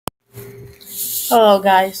Hello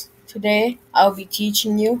guys, today I'll be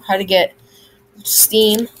teaching you how to get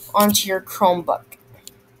Steam onto your Chromebook.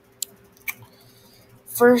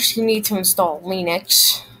 First you need to install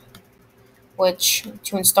Linux,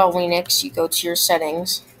 to install Linux you go to your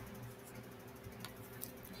settings,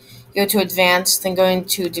 go to advanced, then go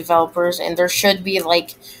into developers, and there should be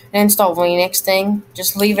like an install Linux thing.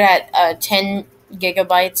 Just leave it at 10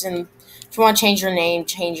 gigabytes, and if you want to change your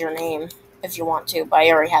name if you want to, but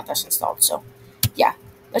I already have this installed, so yeah,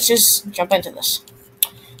 let's just jump into this.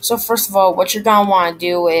 So first of all, what you're going to want to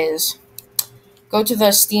do is go to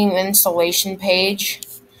the Steam installation page.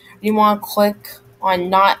 You want to click on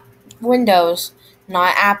not Windows,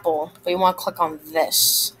 not Apple, but you want to click on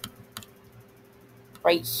this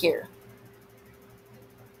right here.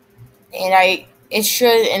 And it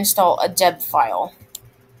should install a deb file.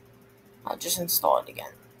 I'll just install it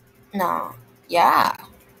again. No, yeah.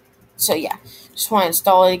 So yeah, just want to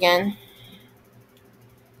install it again.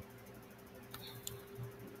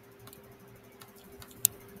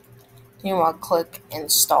 Then you want to click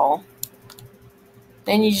install.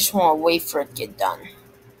 Then you just want to wait for it to get done.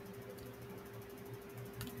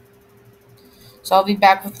 So I'll be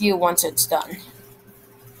back with you once it's done.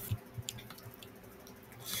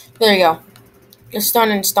 There you go. It's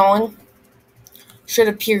done installing. Should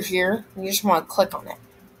appear here. You just want to click on it.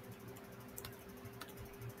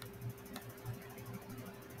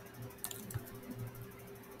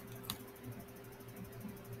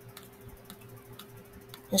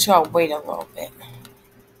 Just gotta wait a little bit.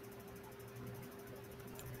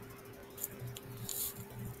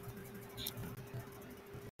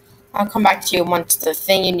 I'll come back to you once the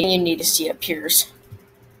thing you need to see appears.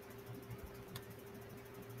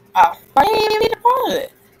 Oh, why didn't you need to pause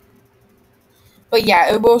it? But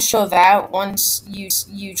yeah, it will show that once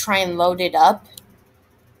you try and load it up.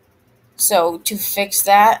 So to fix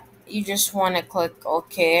that, you just want to click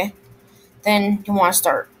OK. Then you want to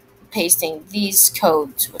start pasting these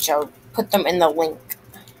codes, which I'll put them in the link.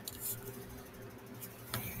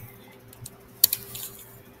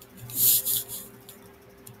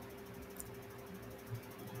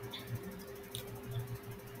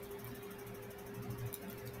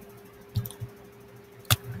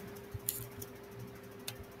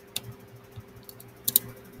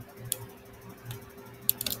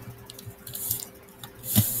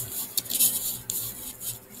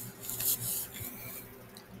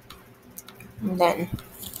 And then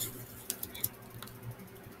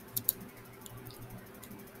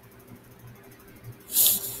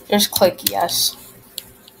just click yes.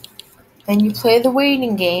 Then you play the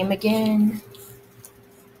waiting game again.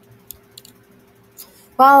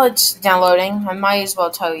 While it's downloading, I might as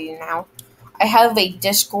well tell you now. I have a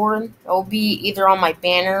Discord. It will be either on my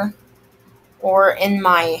banner or in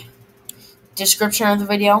my description of the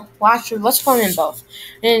video. Well, actually, let's put them in both.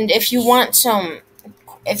 And if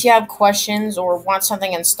you have questions or want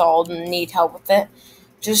something installed and need help with it,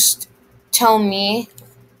 just tell me,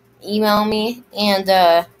 email me, and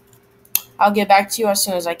I'll get back to you as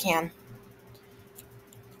soon as I can.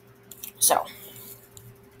 So,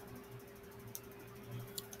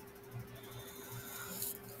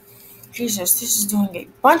 Jesus, this is doing a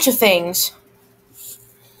bunch of things.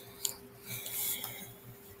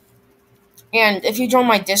 And if you join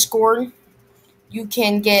my Discord, you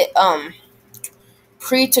can get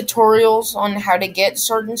pre-tutorials on how to get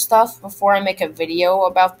certain stuff before I make a video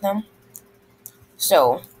about them.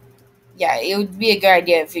 So, yeah, it would be a good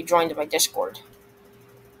idea if you joined my Discord.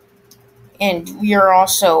 And we are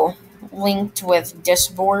also linked with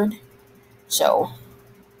Discord. So,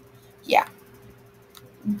 yeah.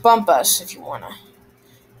 Bump us if you wanna.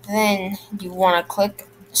 Then you wanna click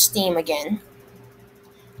Steam again.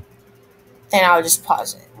 Then I'll just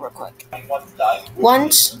pause it real quick.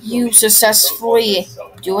 Once you successfully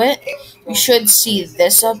do it, you should see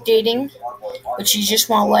this updating, which you just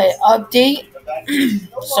want to let it update.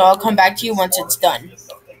 So I'll come back to you once it's done.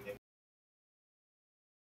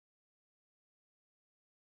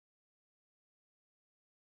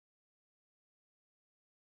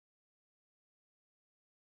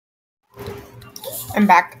 I'm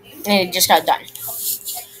back, and it just got done.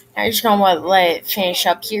 Now you're just going to let it finish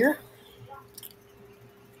up here.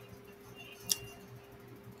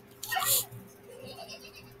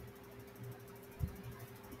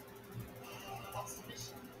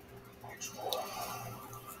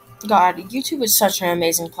 God, YouTube is such an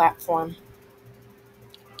amazing platform.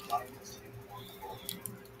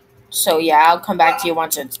 So yeah, I'll come back to you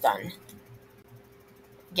once it's done.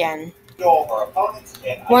 Again.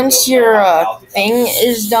 Once your thing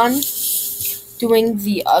is done doing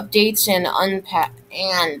the updates and unpack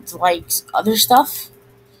and like other stuff,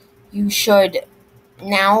 you should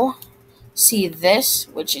now see this,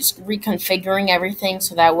 which is reconfiguring everything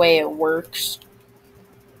so that way it works.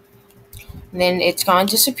 And then it's gonna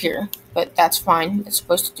disappear, but that's fine. It's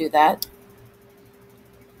supposed to do that.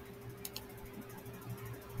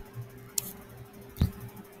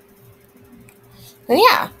 And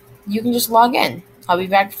yeah, you can just log in. I'll be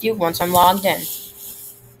back with you once I'm logged in.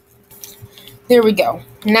 There we go.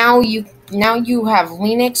 Now you have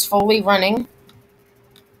Linux fully running.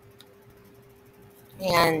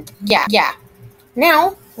 And yeah.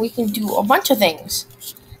 Now we can do a bunch of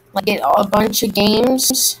things. Like get a bunch of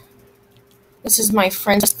games. This is my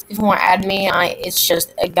friend. If you want to add me, it's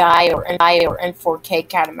just a guy or N4K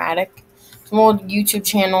Catamatic. Some old YouTube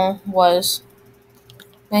channel was.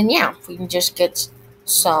 And yeah, we can just get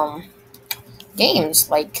some games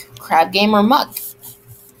like Crab Game or Mug.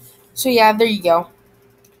 So yeah, there you go.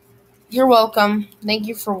 You're welcome. Thank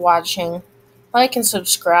you for watching. Like and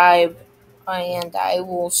subscribe, and I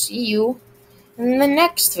will see you in the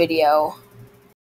next video.